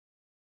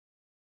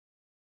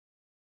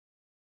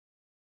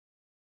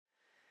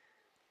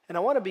And I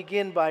want to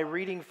begin by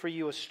reading for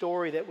you a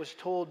story that was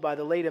told by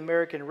the late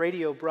American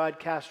radio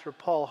broadcaster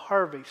Paul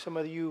Harvey. Some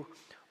of you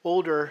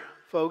older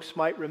folks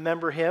might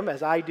remember him,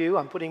 as I do.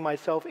 I'm putting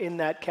myself in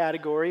that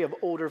category of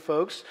older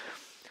folks.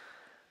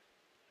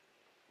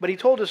 But he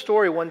told a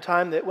story one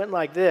time that went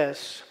like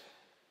this.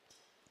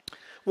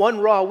 One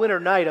raw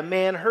winter night, a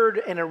man heard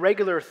an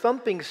irregular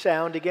thumping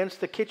sound against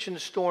the kitchen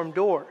storm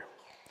door.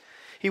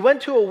 He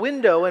went to a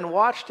window and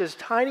watched as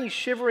tiny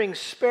shivering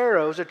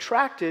sparrows,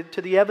 attracted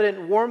to the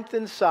evident warmth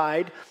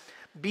inside,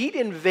 beat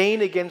in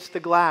vain against the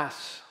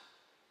glass.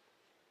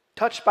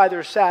 Touched by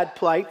their sad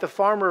plight, the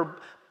farmer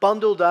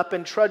bundled up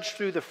and trudged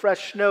through the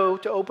fresh snow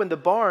to open the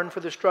barn for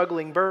the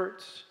struggling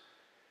birds.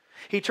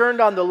 He turned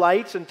on the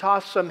lights and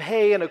tossed some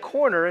hay in a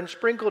corner and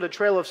sprinkled a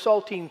trail of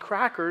saltine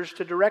crackers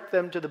to direct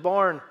them to the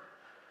barn.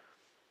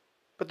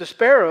 But the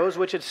sparrows,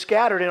 which had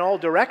scattered in all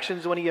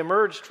directions when he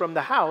emerged from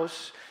the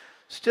house,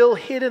 still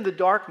hid in the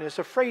darkness,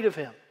 afraid of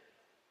him.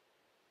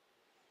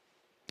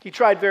 He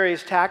tried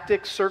various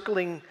tactics,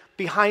 circling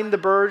behind the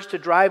birds to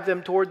drive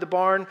them toward the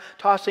barn,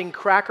 tossing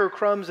cracker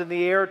crumbs in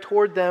the air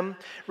toward them,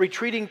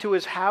 retreating to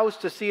his house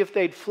to see if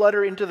they'd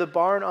flutter into the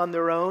barn on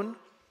their own.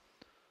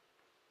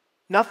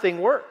 Nothing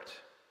worked.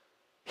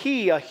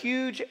 He, a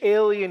huge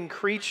alien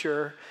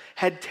creature,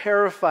 had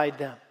terrified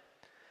them.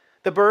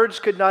 The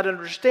birds could not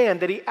understand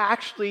that he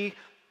actually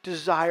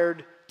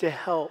desired to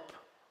help.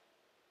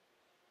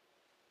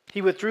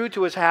 He withdrew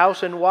to his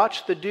house and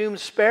watched the doomed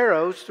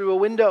sparrows through a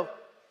window.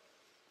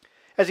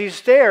 As he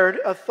stared,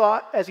 a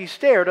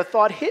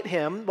thought hit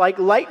him like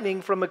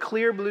lightning from a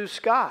clear blue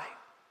sky.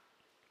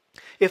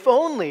 If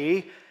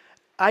only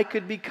I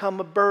could become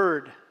a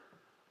bird,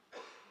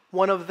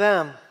 one of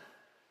them,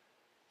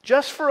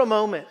 just for a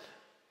moment.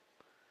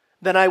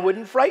 Then I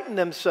wouldn't frighten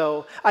them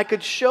so. I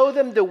could show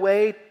them the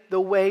way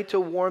to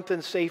warmth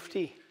and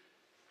safety.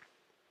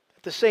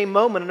 At the same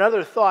moment,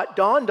 another thought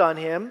dawned on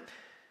him.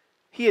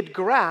 He had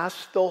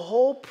grasped the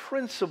whole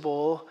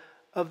principle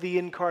of the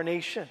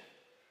incarnation.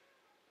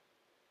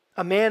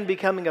 A man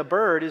becoming a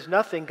bird is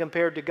nothing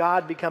compared to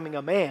God becoming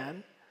a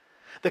man.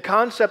 The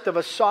concept of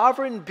a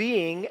sovereign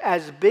being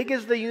as big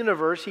as the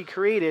universe he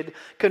created,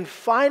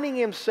 confining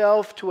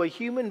himself to a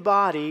human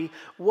body,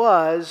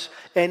 was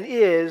and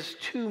is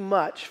too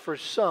much for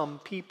some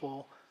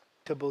people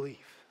to believe.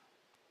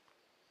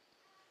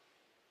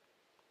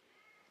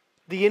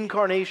 The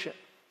incarnation.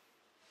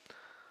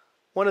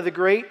 One of the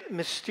great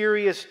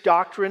mysterious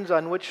doctrines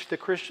on which the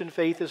Christian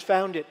faith is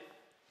founded.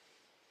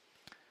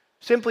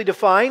 Simply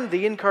defined,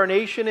 the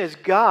incarnation is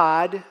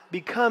God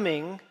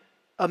becoming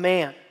a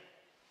man.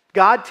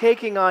 God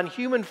taking on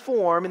human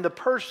form in the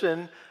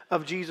person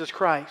of Jesus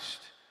Christ.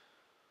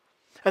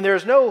 And there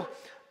is no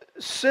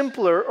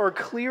simpler or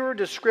clearer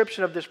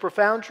description of this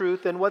profound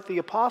truth than what the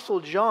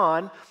Apostle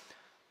John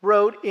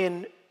wrote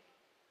in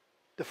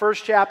the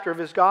first chapter of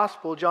his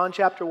gospel, John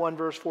chapter 1,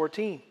 verse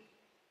 14.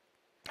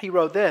 He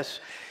wrote this,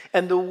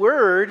 "And the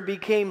Word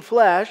became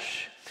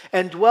flesh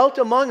and dwelt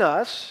among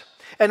us,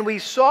 and we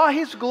saw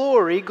His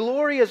glory,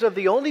 glory as of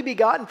the only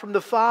begotten from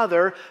the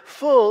Father,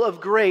 full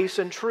of grace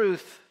and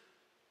truth."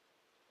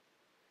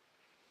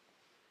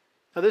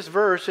 Now this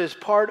verse is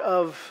part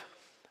of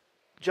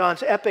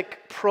John's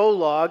epic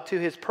prologue to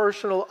his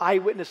personal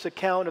eyewitness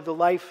account of the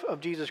life of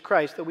Jesus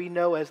Christ that we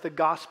know as the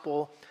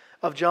Gospel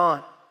of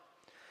John.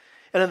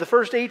 And in the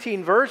first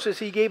 18 verses,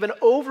 he gave an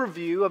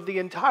overview of the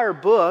entire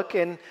book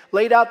and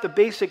laid out the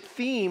basic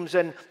themes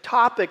and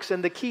topics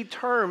and the key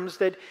terms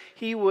that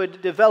he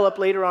would develop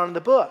later on in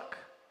the book.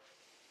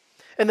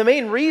 And the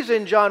main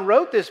reason John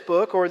wrote this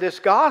book or this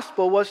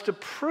gospel was to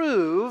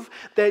prove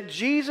that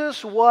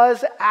Jesus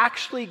was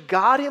actually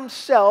God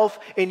himself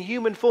in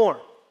human form,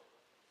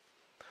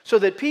 so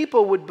that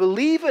people would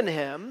believe in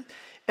him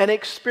and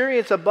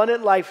experience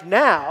abundant life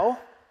now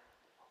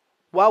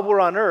while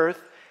we're on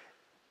earth,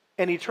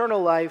 and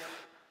eternal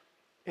life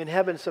in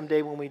heaven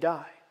someday when we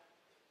die.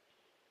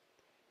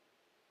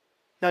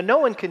 Now, no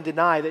one can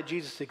deny that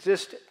Jesus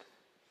existed.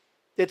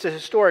 It's a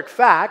historic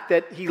fact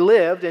that he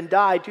lived and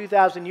died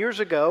 2,000 years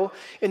ago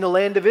in the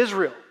land of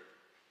Israel.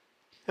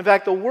 In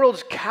fact, the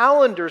world's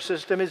calendar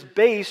system is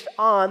based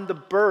on the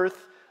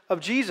birth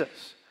of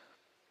Jesus.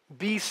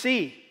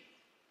 BC,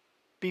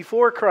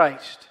 before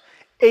Christ.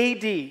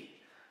 AD,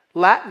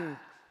 Latin,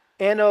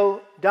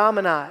 Anno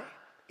Domini,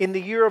 in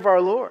the year of our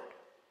Lord.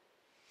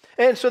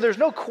 And so there's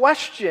no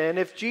question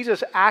if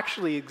Jesus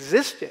actually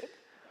existed.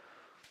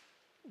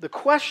 The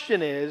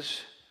question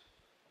is,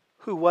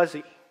 who was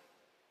he?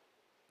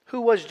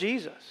 Who was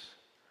Jesus?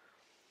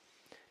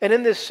 And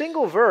in this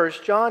single verse,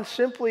 John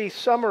simply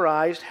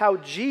summarized how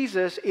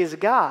Jesus is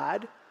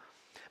God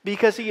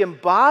because he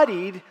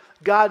embodied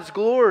God's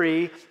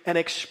glory and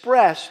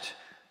expressed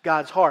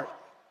God's heart.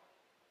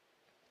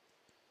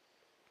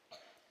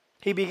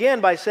 He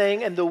began by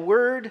saying, "And the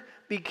Word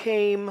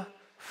became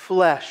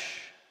flesh."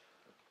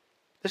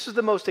 This is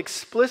the most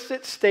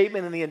explicit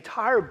statement in the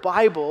entire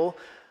Bible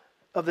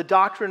of the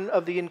doctrine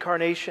of the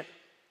incarnation.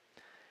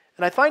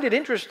 And I find it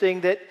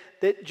interesting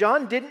that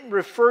John didn't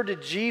refer to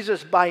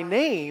Jesus by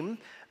name,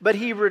 but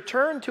he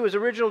returned to his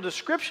original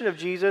description of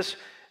Jesus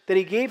that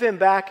he gave him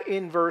back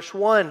in verse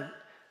 1,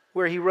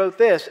 where he wrote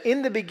this: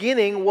 "In the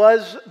beginning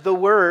was the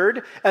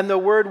Word, and the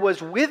Word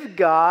was with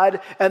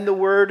God, and the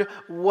Word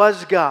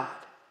was God."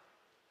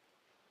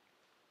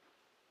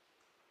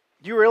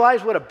 Do you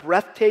realize what a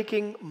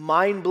breathtaking,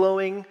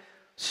 mind-blowing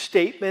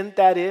statement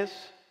that is?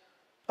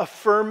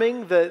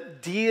 Affirming the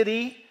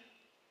deity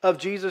of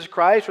Jesus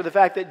Christ, or the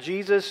fact that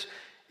Jesus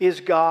is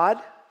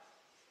God.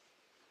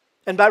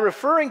 And by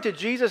referring to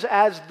Jesus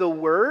as the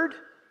Word,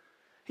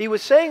 he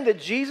was saying that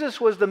Jesus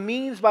was the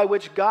means by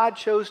which God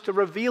chose to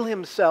reveal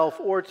himself,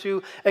 or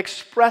to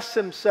express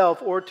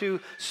himself, or to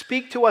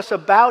speak to us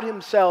about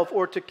himself,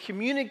 or to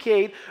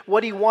communicate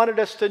what he wanted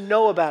us to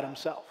know about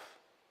himself.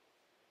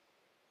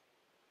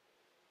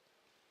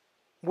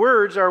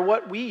 Words are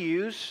what we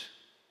use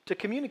to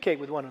communicate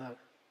with one another.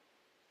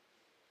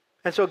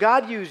 And so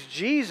God used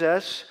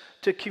Jesus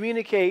to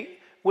communicate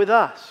with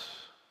us.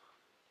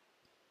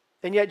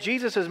 And yet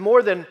Jesus is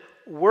more than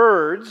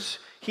words.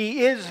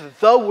 He is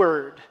the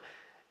Word.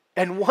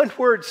 And one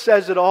word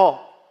says it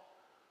all.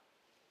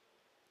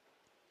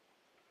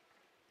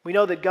 We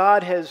know that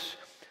God has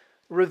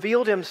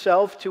revealed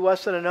himself to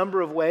us in a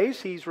number of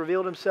ways. He's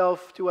revealed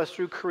himself to us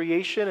through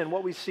creation and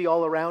what we see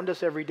all around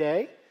us every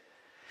day.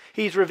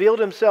 He's revealed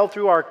himself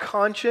through our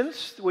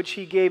conscience, which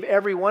he gave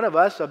every one of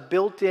us a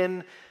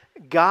built-in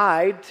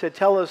guide to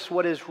tell us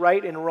what is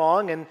right and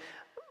wrong, and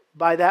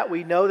by that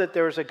we know that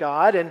there's a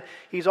God. And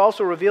he's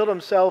also revealed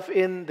himself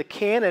in the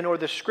canon, or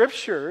the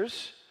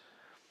scriptures,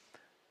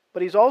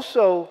 but he's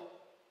also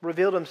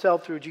revealed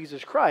himself through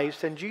Jesus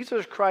Christ, and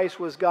Jesus Christ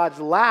was God's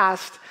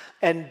last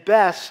and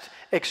best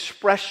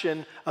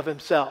expression of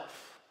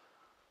himself.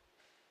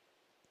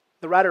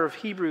 The writer of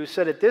Hebrews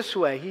said it this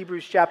way,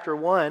 Hebrews chapter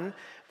 1,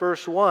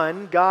 verse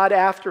 1, "God,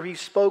 after he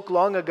spoke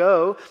long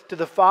ago to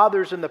the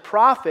fathers and the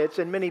prophets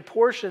in many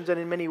portions and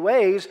in many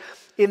ways,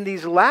 in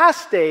these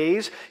last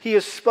days he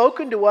has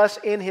spoken to us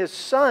in his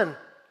Son,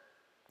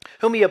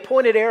 whom he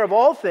appointed heir of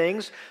all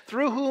things,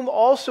 through whom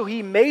also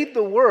he made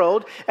the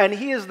world, and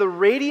he is the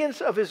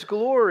radiance of his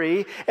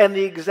glory and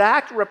the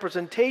exact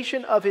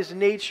representation of his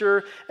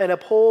nature, and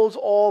upholds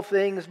all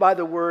things by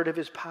the word of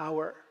his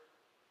power."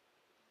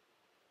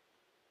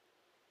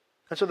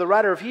 And so the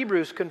writer of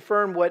Hebrews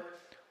confirmed what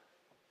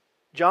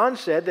John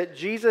said, that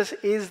Jesus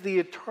is the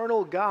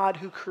eternal God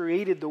who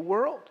created the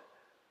world.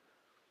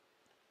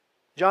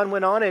 John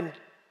went on in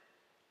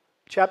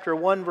chapter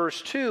 1,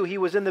 verse 2, "He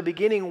was in the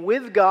beginning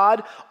with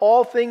God.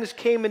 All things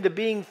came into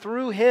being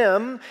through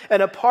him,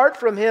 and apart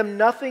from him,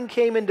 nothing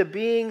came into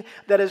being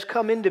that has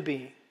come into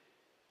being."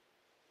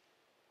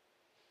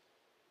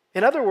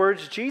 In other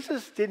words,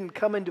 Jesus didn't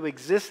come into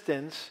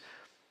existence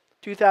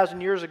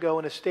 2,000 years ago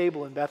in a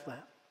stable in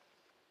Bethlehem.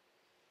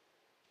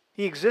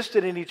 He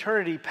existed in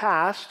eternity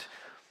past,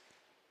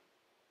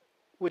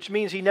 which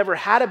means he never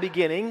had a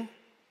beginning.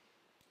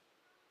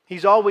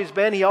 He's always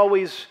been, he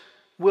always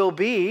will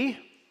be.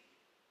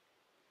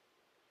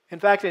 In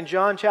fact, in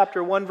John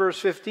chapter 1, verse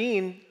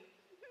 15,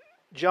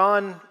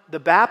 John the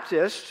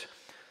Baptist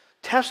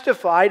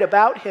testified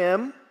about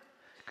him,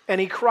 and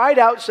he cried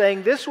out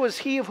saying, "This was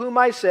he of whom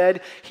I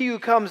said, he who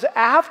comes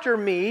after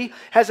me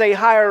has a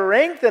higher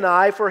rank than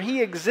I, for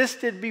he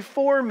existed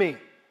before me."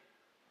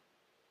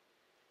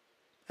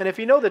 And if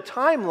you know the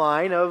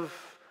timeline of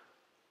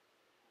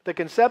the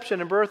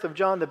conception and birth of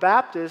John the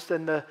Baptist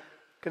and the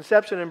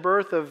conception and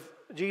birth of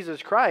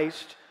Jesus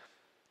Christ,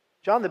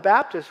 John the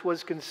Baptist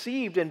was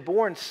conceived and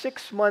born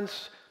 6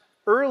 months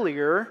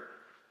earlier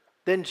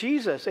than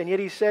Jesus, and yet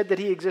he said that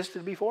he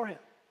existed before him.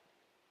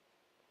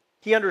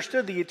 He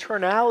understood the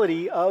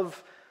eternality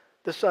of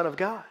the Son of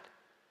God.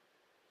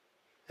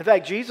 In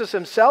fact, Jesus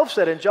himself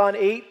said in John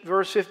 8,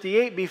 verse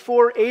 58,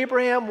 "Before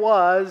Abraham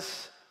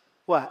was,"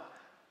 what?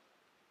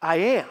 "I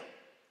am."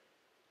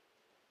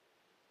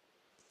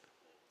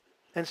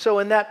 And so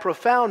in that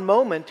profound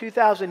moment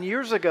 2,000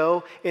 years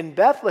ago in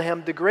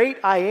Bethlehem, the great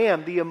I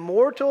Am, the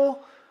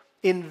immortal,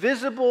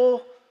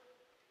 invisible,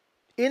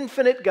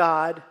 infinite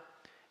God,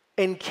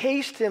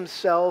 encased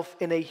himself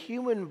in a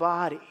human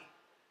body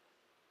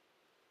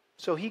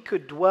so he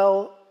could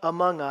dwell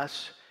among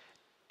us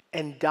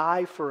and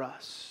die for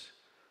us,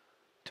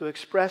 to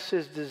express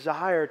his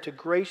desire to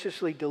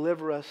graciously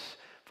deliver us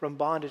from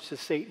bondage to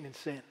Satan and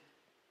sin.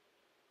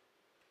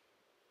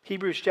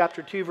 Hebrews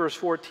chapter 2, verse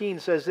 14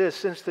 says this,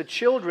 "Since the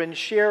children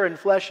share in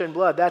flesh and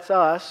blood," that's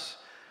us,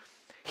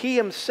 "he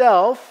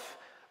himself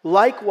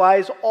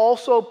likewise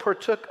also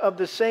partook of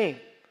the same,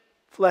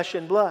 flesh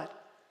and blood,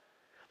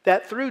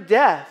 that through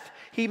death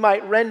he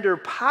might render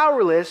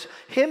powerless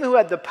him who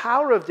had the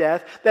power of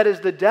death, that is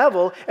the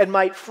devil, and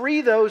might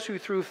free those who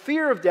through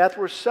fear of death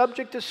were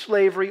subject to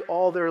slavery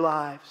all their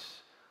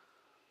lives."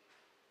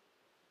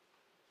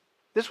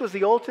 This was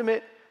the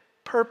ultimate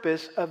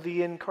purpose of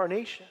the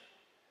incarnation,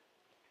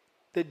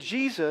 that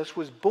Jesus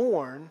was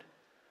born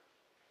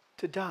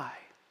to die.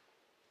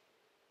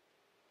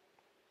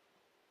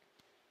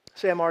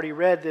 Sam already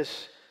read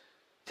this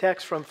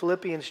text from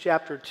Philippians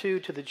chapter 2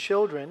 to the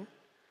children.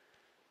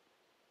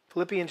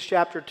 Philippians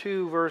chapter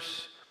 2,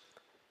 verse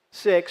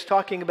 6,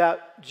 talking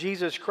about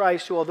Jesus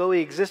Christ, who, although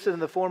he existed in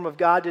the form of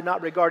God, did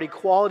not regard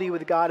equality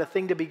with God a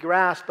thing to be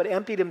grasped, but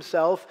emptied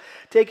himself,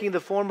 taking the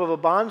form of a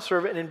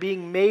bondservant, and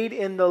being made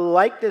in the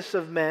likeness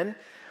of men,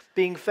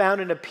 being found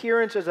in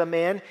appearance as a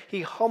man,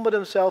 he humbled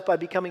himself by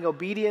becoming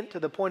obedient to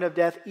the point of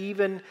death,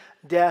 even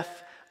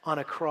death on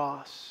a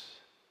cross.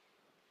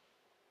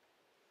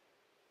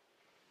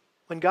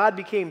 When God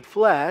became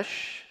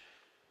flesh,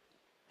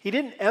 he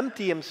didn't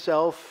empty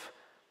himself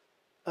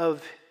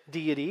of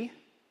deity.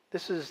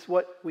 This is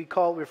what we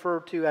refer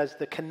to as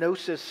the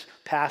kenosis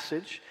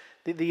passage,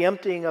 the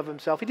emptying of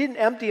himself. He didn't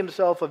empty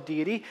himself of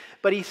deity,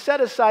 but he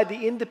set aside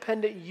the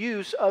independent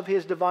use of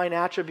his divine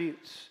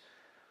attributes.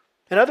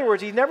 In other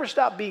words, he never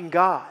stopped being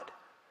God.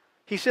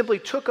 He simply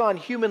took on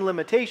human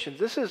limitations.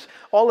 This is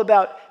all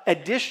about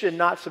addition,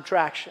 not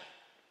subtraction.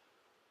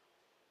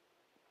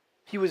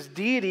 He was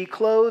deity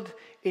clothed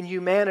in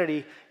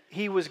humanity.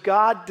 He was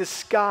God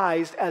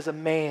disguised as a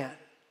man.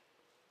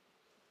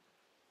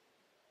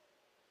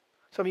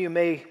 Some of you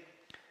may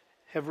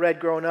have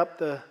read growing up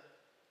the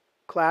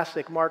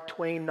classic Mark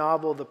Twain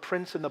novel, The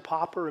Prince and the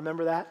Pauper.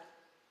 Remember that?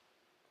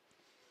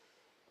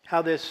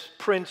 How this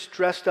prince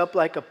dressed up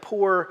like a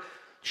poor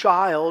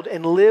child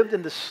and lived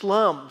in the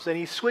slums, and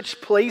he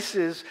switched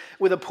places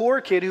with a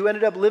poor kid who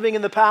ended up living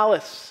in the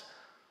palace.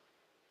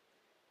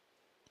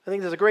 I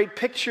think there's a great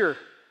picture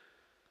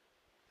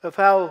of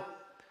how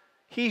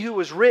he who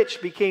was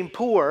rich became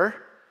poor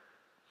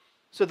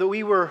so that we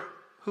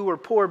who were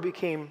poor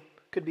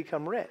could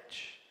become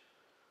rich.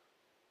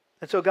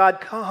 And so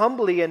God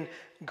humbly and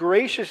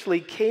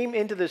graciously came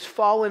into this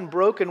fallen,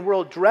 broken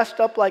world dressed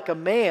up like a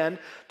man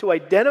to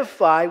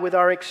identify with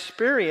our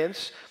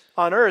experience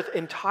on earth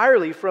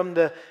entirely from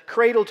the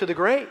cradle to the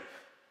grave.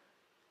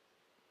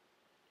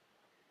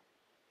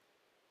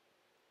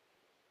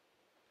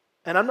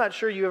 And I'm not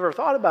sure you ever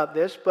thought about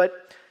this,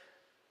 but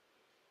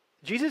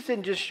Jesus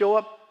didn't just show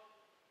up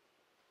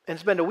and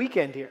spend a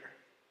weekend here.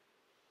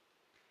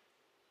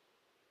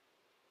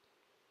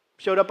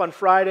 Showed up on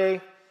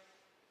Friday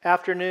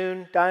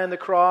afternoon, die on the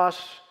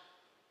cross,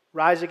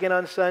 rise again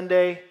on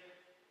Sunday,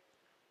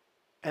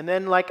 and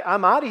then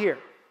I'm out of here.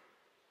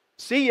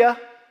 See ya.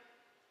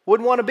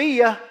 Wouldn't want to be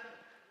ya.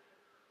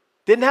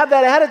 Didn't have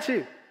that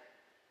attitude.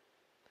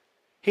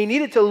 He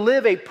needed to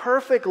live a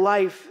perfect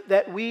life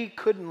that we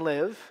couldn't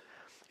live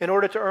in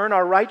order to earn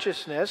our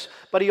righteousness,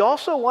 but he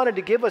also wanted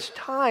to give us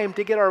time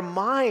to get our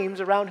minds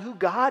around who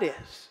God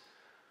is.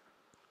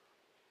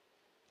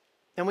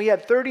 And we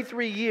had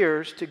 33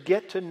 years to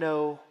get to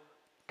know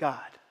God.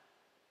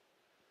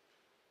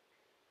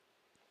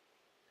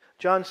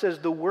 John says,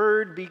 the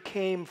Word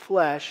became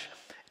flesh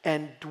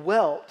and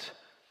dwelt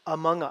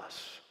among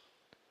us.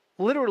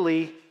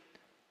 Literally,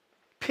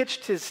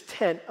 pitched his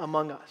tent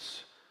among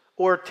us.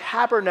 Or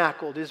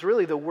tabernacled is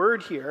really the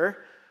word here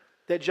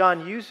that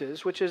John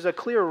uses, which is a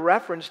clear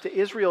reference to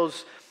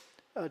Israel's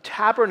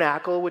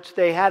tabernacle, which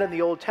they had in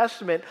the Old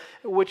Testament,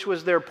 which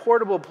was their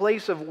portable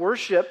place of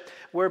worship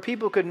where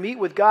people could meet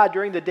with God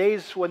during the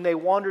days when they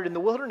wandered in the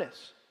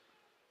wilderness.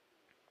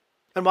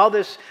 And while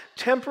this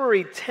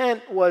temporary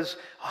tent was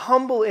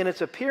humble in its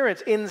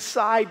appearance,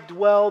 inside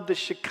dwelled the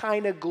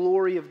Shekinah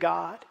glory of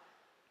God.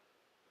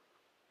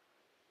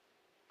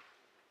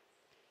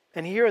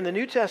 And here in the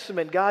New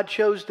Testament, God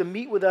chose to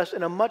meet with us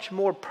in a much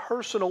more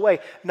personal way,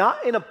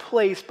 not in a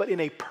place, but in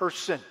a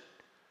person.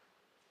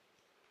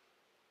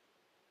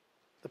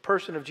 The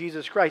person of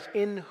Jesus Christ,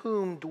 in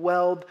whom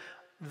dwelled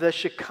the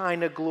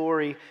Shekinah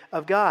glory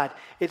of God.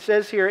 It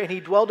says here, and he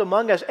dwelled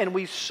among us, and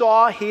we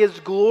saw his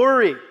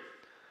glory,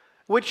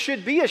 which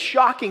should be a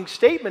shocking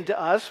statement to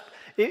us.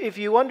 If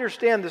you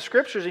understand the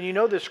Scriptures, and you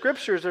know the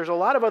Scriptures, there's a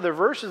lot of other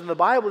verses in the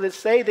Bible that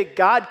say that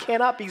God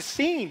cannot be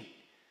seen.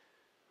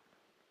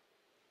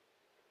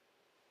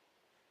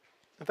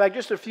 In fact,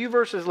 just a few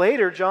verses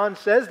later, John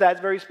says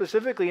that very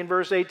specifically in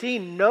verse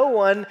 18. No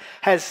one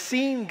has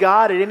seen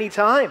God at any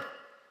time.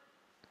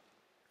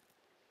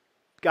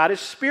 God is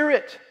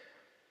spirit.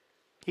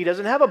 He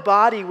doesn't have a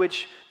body,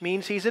 which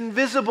means he's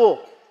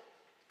invisible.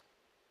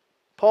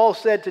 Paul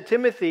said to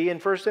Timothy in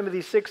 1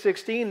 Timothy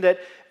 6:16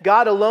 that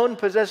God alone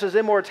possesses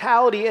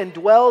immortality and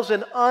dwells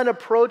in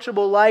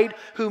unapproachable light,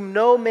 whom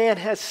no man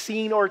has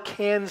seen or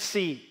can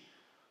see.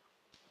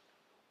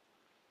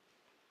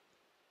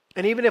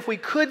 And even if we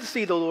could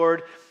see the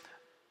Lord,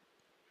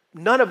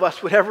 none of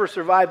us would ever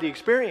survive the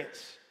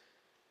experience.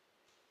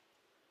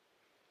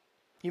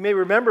 You may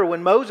remember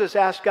when Moses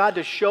asked God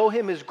to show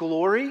him his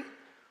glory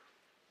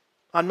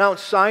on Mount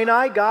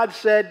Sinai, God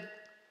said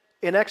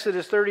in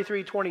Exodus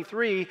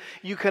 33:23,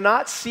 "You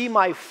cannot see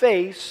my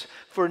face,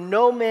 for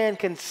no man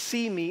can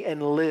see me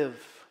and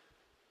live."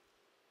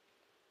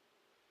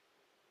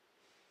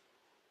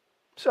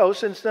 So,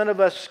 since none of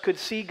us could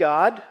see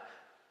God,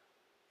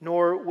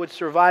 nor would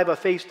survive a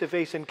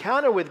face-to-face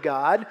encounter with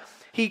God,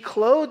 he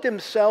clothed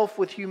himself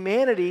with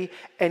humanity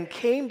and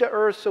came to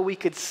earth so we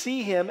could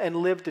see him and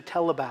live to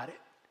tell about it.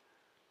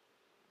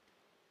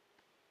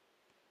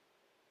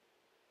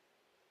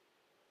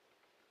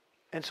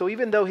 And so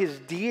even though his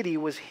deity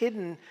was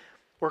hidden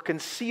or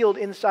concealed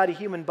inside a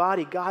human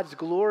body, God's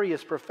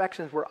glorious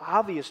perfections were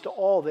obvious to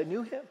all that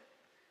knew him.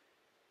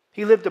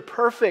 He lived a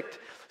perfect,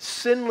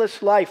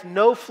 sinless life,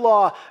 no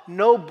flaw,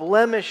 no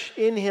blemish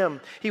in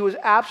him. He was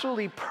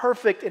absolutely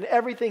perfect in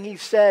everything he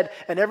said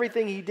and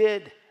everything he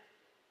did.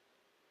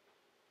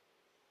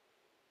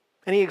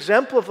 And he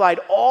exemplified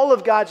all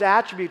of God's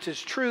attributes,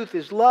 his truth,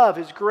 his love,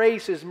 his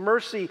grace, his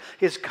mercy,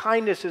 his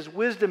kindness, his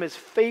wisdom, his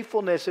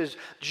faithfulness, his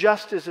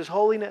justice, his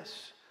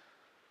holiness.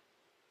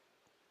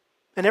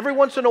 And every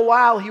once in a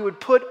while, he would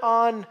put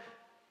on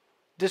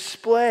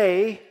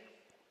display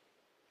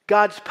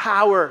God's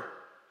power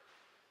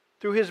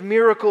through his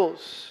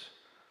miracles,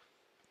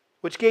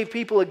 which gave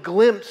people a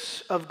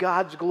glimpse of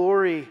God's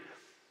glory.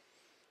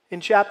 In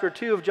chapter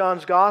 2 of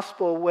John's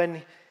Gospel,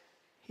 when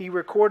he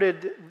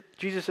recorded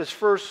Jesus'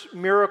 first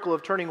miracle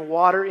of turning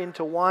water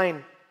into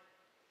wine,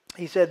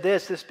 he said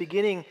this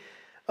beginning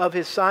of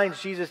his signs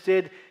Jesus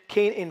did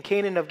in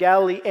Cana of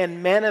Galilee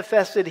and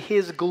manifested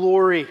his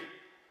glory.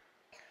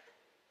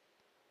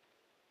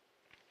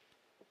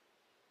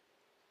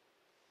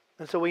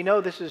 And so we know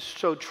this is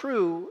so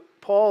true.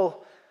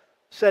 Paul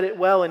said it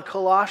well in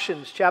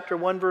Colossians chapter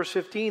 1 verse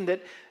 15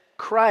 that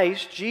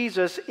Christ,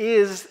 Jesus,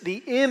 is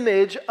the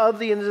image of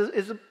the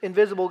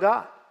invisible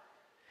God.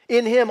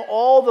 In him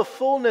all the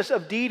fullness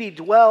of deity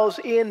dwells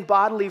in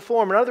bodily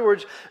form. In other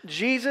words,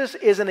 Jesus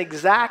is an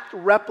exact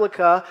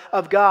replica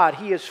of God.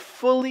 He is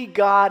fully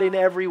God in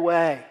every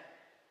way.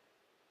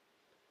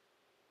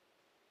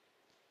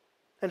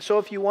 And so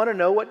if you want to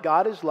know what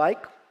God is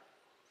like,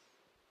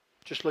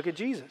 just look at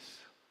Jesus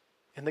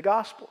in the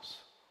Gospels.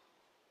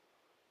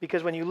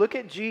 Because when you look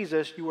at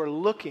Jesus, you are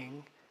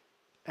looking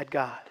at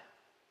God.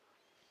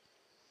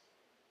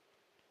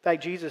 In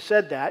fact, Jesus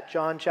said that,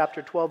 John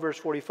chapter 12, verse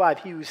 45,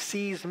 he who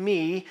sees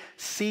me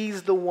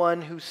sees the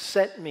one who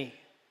sent me.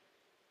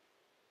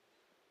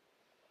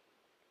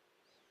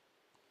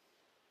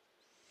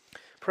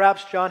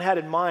 Perhaps John had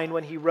in mind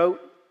when he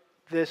wrote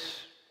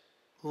this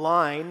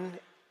line,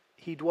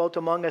 he dwelt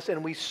among us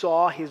and we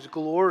saw his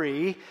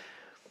glory.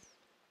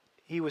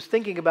 He was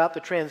thinking about the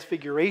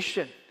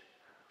transfiguration,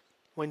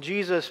 when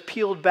Jesus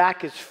peeled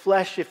back his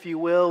flesh, if you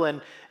will,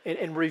 and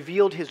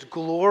revealed his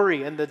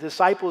glory, and the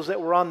disciples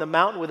that were on the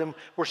mountain with him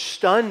were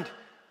stunned.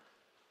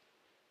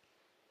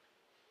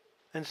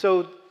 And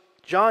so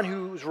John,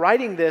 who's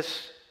writing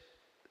this,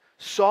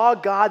 saw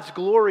God's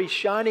glory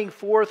shining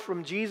forth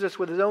from Jesus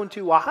with his own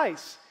two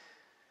eyes.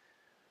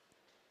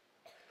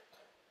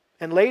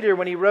 And later,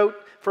 when he wrote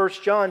 1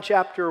 John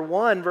chapter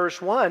 1,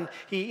 verse 1,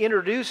 he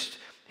introduced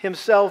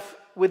himself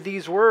with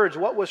these words: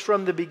 what was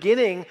from the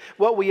beginning,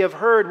 what we have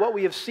heard, what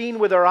we have seen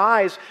with our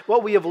eyes,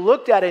 what we have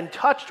looked at and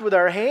touched with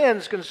our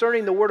hands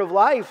concerning the word of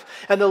life.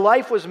 And the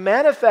life was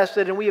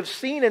manifested, and we have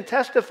seen and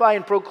testify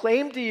and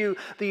proclaim to you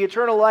the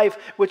eternal life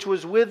which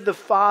was with the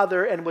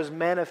Father and was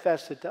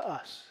manifested to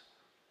us.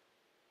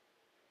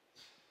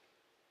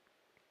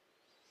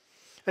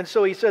 And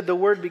so he said, the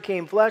Word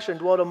became flesh and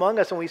dwelt among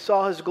us, and we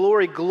saw his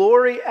glory,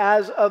 glory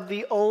as of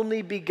the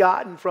only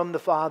begotten from the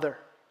Father.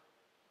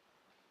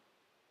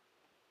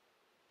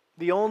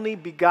 The only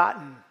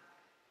begotten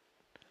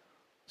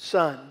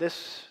Son.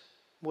 This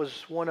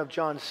was one of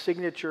John's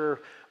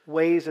signature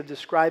ways of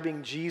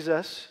describing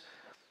Jesus.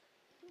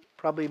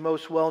 Probably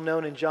most well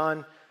known in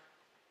John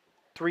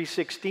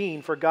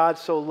 3:16. For God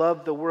so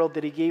loved the world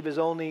that he gave his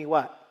only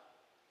what?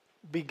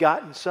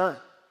 Begotten Son.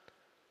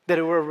 That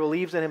whoever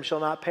believes in him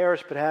shall not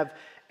perish but have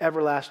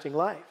everlasting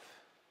life.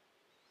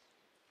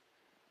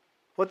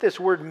 What this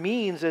word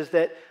means is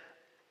that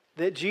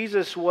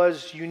Jesus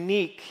was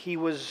unique. He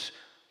was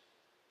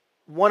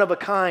one of a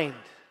kind.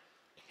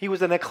 He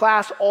was in a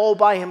class all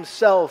by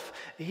himself.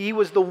 He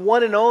was the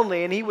one and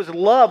only, and he was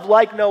loved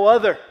like no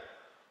other.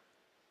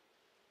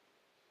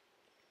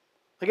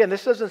 Again,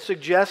 this doesn't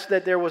suggest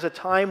that there was a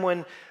time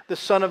when the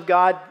Son of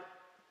God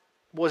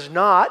was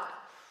not,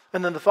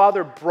 and then the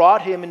Father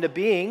brought him into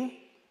being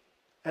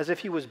as if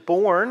he was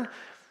born.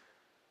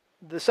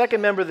 The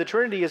second member of the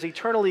Trinity has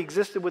eternally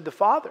existed with the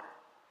Father.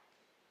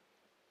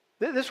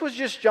 This was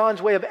just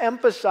John's way of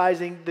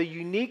emphasizing the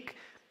unique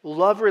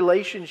love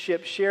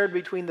relationship shared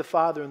between the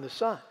Father and the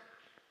Son.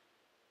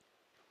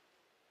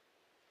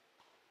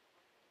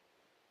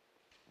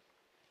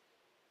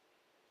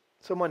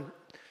 Someone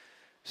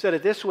said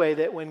it this way,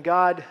 that when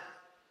God,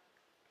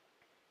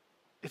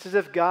 it's as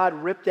if God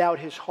ripped out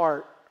his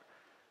heart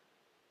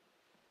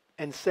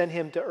and sent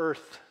him to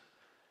earth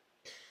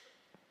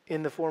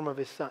in the form of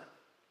his Son.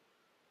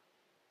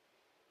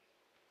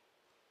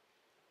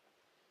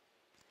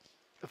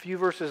 A few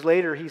verses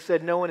later, he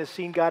said, no one has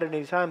seen God at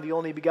any time, the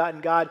only begotten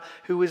God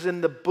who is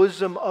in the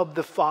bosom of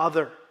the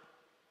Father.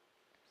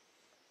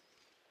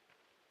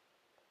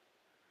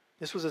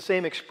 This was the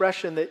same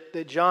expression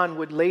that John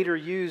would later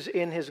use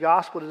in his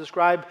gospel to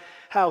describe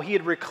how he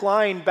had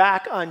reclined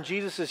back on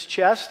Jesus'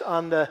 chest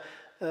on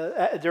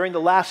during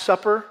the Last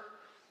Supper.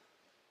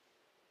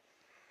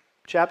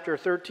 Chapter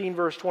 13,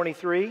 verse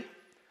 23,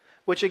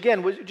 which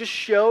again just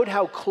showed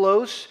how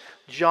close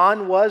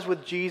John was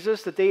with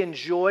Jesus, that they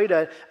enjoyed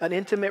an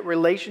intimate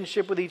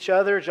relationship with each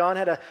other. John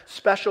had a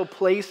special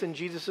place in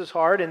Jesus'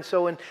 heart. And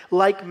so in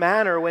like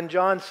manner, when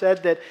John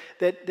said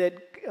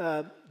that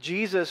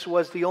Jesus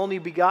was the only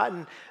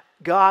begotten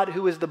God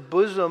who is in the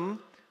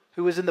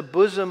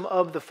bosom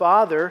of the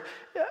Father,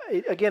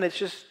 again, it's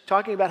just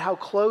talking about how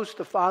close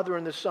the Father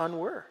and the Son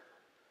were.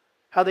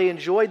 How they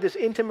enjoyed this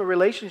intimate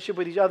relationship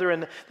with each other,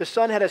 and the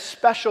Son had a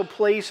special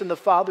place in the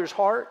Father's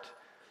heart.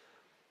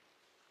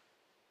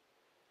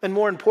 And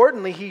more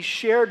importantly, he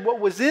shared what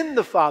was in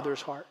the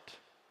Father's heart.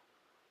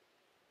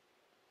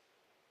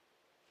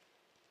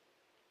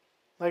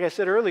 Like I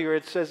said earlier,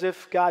 it's as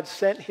if God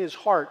sent his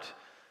heart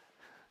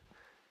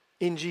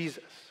in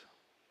Jesus.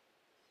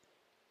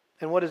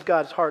 And what does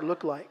God's heart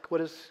look like? What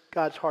is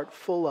God's heart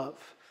full of?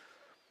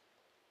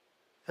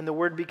 And the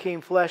Word became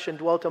flesh and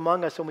dwelt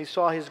among us, and we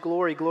saw his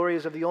glory. Glory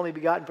is of the only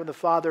begotten from the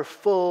Father,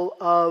 full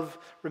of,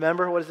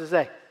 remember, what does it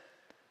say?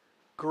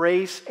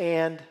 Grace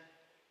and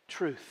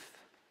truth.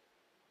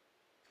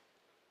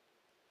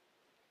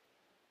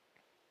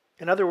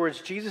 In other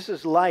words,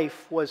 Jesus'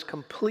 life was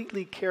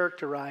completely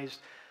characterized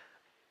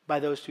by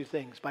those two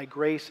things, by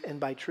grace and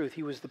by truth.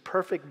 He was the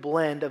perfect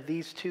blend of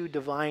these two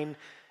divine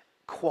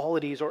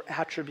qualities or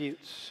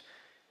attributes.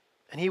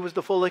 And he was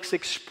the fullest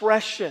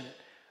expression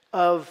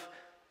of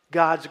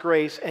God's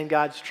grace and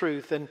God's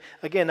truth. And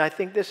again, I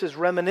think this is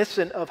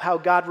reminiscent of how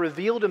God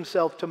revealed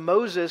himself to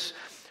Moses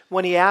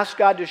when he asked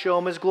God to show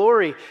him his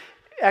glory.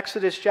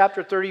 Exodus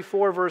chapter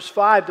 34, verse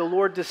 5, the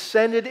Lord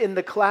descended in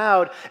the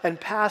cloud and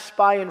passed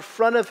by in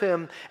front of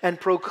him and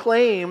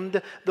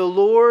proclaimed, the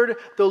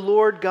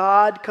Lord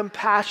God,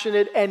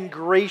 compassionate and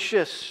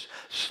gracious,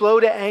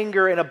 slow to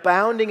anger and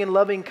abounding in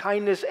loving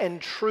kindness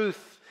and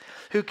truth,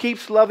 who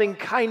keeps loving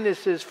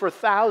kindnesses for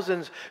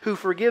thousands, who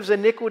forgives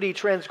iniquity,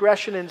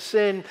 transgression, and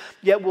sin,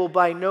 yet will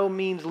by no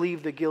means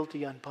leave the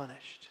guilty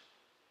unpunished.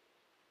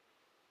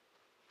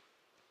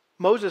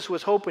 Moses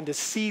was hoping to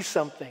see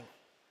something,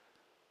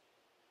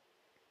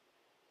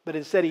 but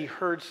instead he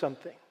heard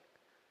something.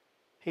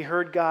 He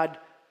heard God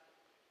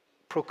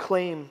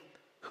proclaim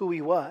who he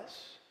was.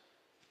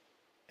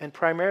 And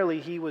primarily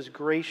he was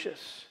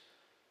gracious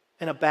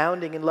and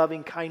abounding in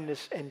loving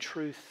kindness and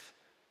truth.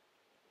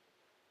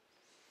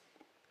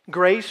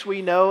 Grace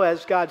we know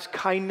as God's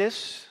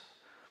kindness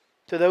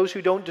to those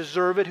who don't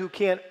deserve it, who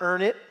can't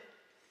earn it.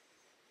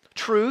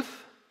 Truth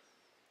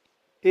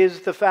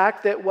is the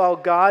fact that while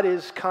God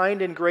is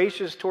kind and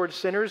gracious towards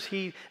sinners,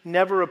 he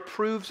never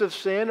approves of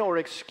sin or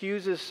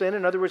excuses sin.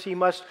 In other words, he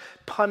must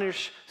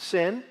punish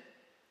sin.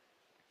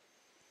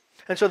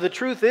 And so the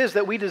truth is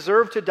that we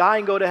deserve to die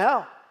and go to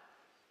hell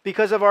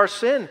because of our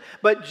sin.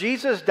 But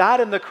Jesus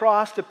died on the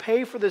cross to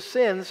pay for the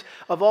sins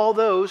of all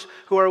those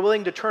who are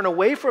willing to turn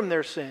away from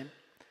their sin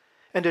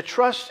and to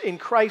trust in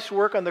Christ's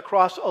work on the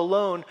cross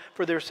alone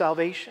for their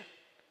salvation.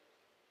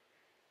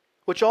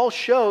 Which all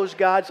shows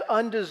God's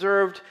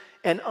undeserved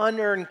and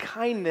unearned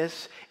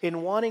kindness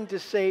in wanting to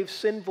save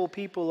sinful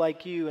people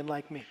like you and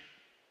like me.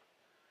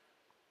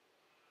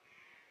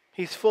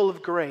 He's full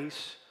of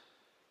grace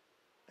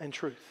and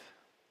truth.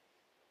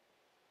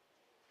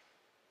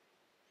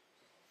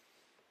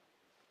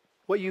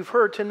 What you've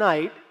heard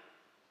tonight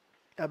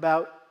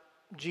about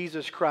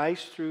Jesus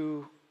Christ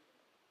through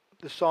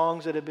the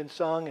songs that have been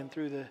sung and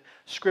through the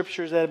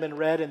scriptures that have been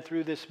read and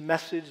through this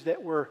message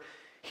that we're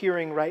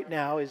hearing right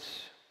now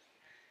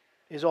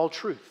is all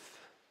truth.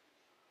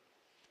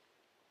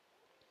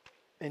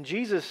 And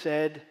Jesus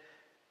said,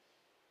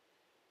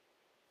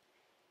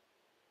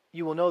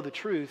 you will know the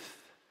truth,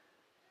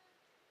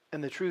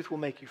 and the truth will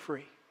make you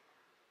free.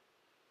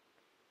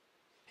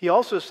 He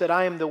also said,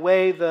 I am the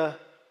way, the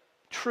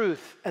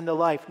truth, and the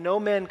life. No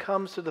man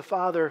comes to the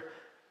Father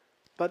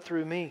but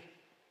through me.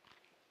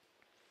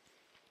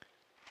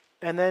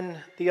 And then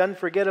the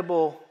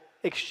unforgettable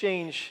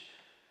exchange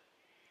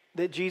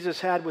that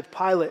Jesus had with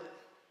Pilate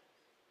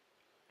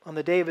on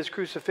the day of his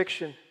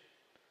crucifixion.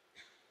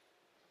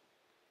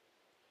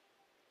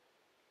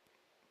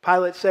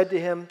 Pilate said to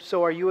him,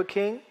 so are you a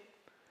king?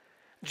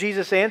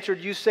 Jesus answered,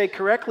 you say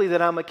correctly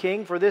that I'm a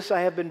king. For this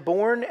I have been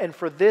born, and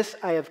for this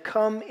I have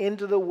come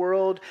into the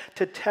world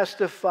to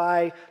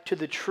testify to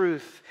the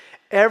truth.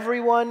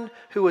 Everyone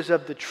who is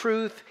of the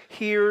truth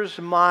hears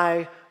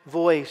my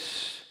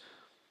voice.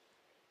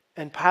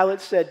 And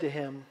Pilate said to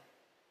him,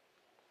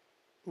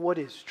 what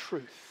is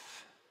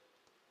truth?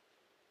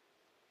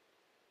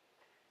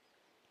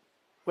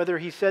 Whether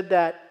he said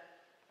that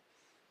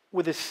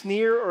with a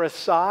sneer or a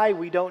sigh,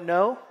 we don't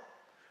know.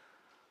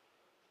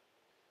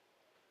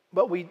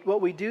 But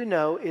what we do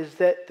know is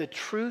that the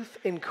truth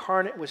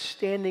incarnate was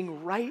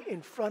standing right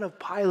in front of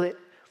Pilate,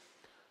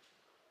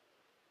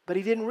 but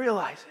he didn't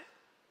realize it.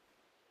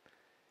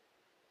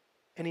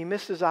 And he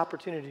missed his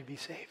opportunity to be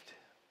saved,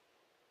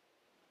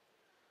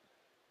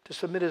 to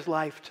submit his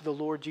life to the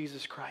Lord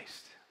Jesus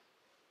Christ,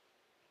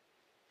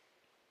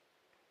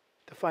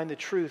 to find the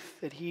truth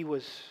that he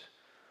was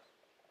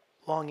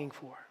longing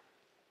for.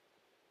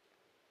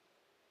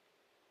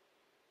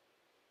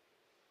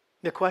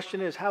 The question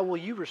is, how will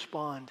you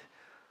respond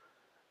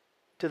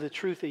to the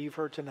truth that you've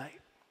heard tonight.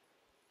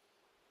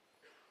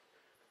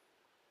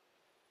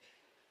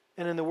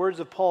 And in the words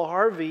of Paul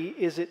Harvey,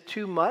 is it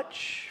too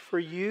much for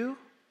you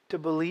to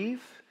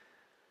believe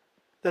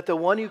that the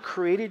one who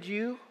created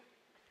you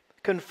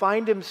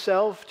confined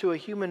himself to a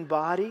human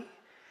body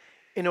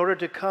in order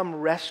to come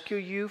rescue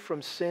you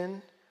from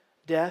sin,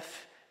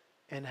 death,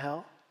 and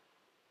hell?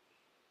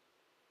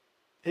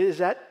 Is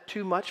that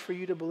too much for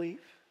you to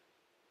believe?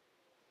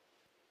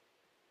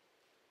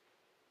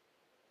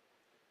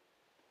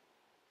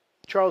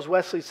 Charles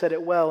Wesley said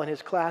it well in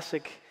his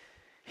classic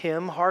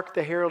hymn, "Hark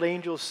the Herald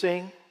Angels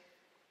Sing."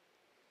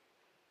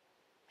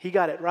 He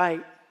got it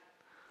right.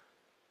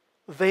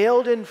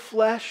 Veiled in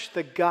flesh,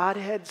 the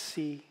Godhead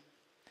see.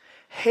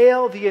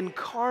 Hail the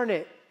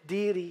incarnate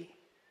deity.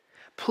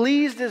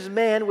 Pleased as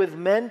man with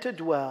men to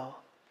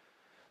dwell.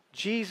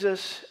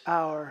 Jesus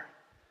our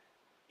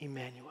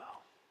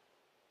Emmanuel.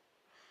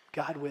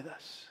 God with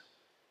us.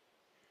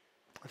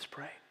 Let's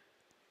pray.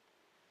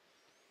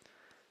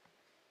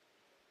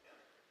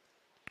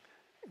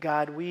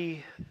 God,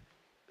 we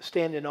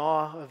stand in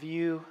awe of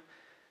you.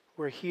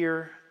 We're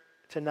here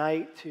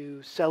tonight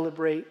to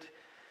celebrate,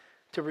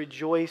 to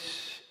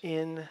rejoice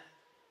in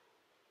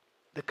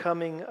the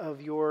coming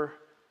of your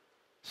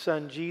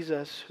Son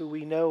Jesus, who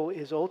we know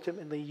is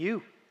ultimately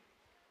you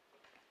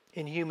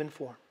in human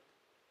form.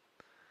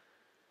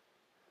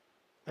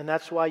 And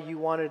that's why you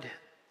wanted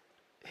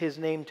his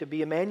name to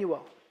be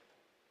Emmanuel,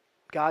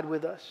 God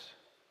with us.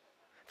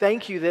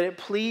 Thank you that it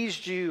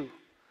pleased you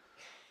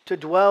to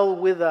dwell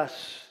with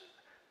us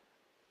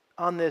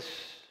on this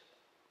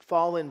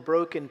fallen,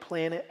 broken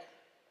planet,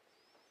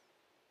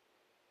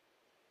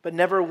 but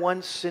never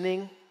once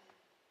sinning,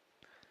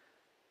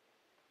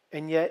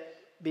 and yet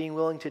being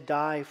willing to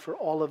die for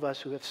all of us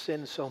who have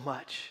sinned so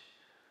much.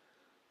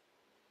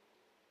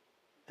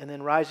 And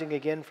then rising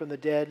again from the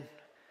dead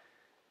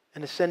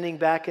and ascending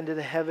back into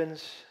the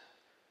heavens,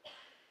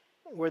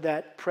 where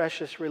that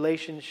precious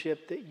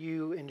relationship that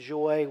you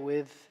enjoy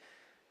with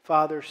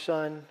Father,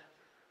 Son,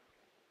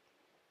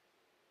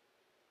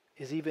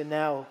 is even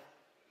now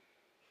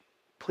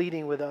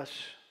pleading with us,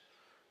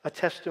 a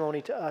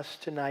testimony to us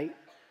tonight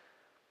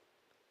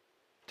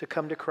to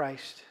come to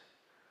Christ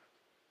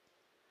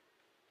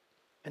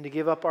and to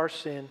give up our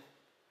sin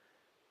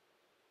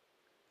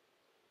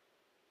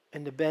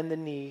and to bend the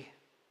knee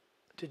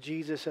to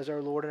Jesus as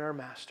our Lord and our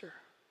Master.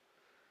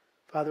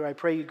 Father, I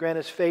pray you grant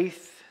us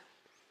faith,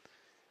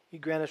 you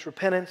grant us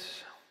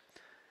repentance,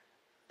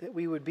 that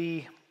we would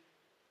be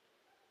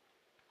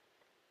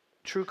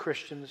true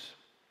Christians,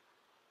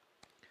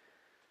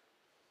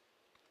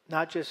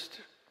 not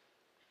just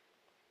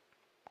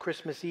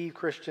Christmas Eve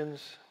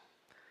Christians,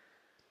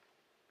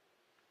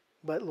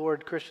 but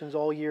Lord, Christians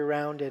all year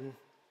round and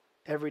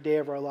every day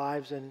of our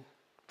lives and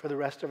for the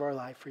rest of our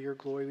life. For your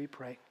glory we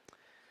pray.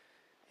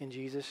 In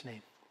Jesus'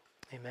 name,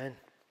 amen.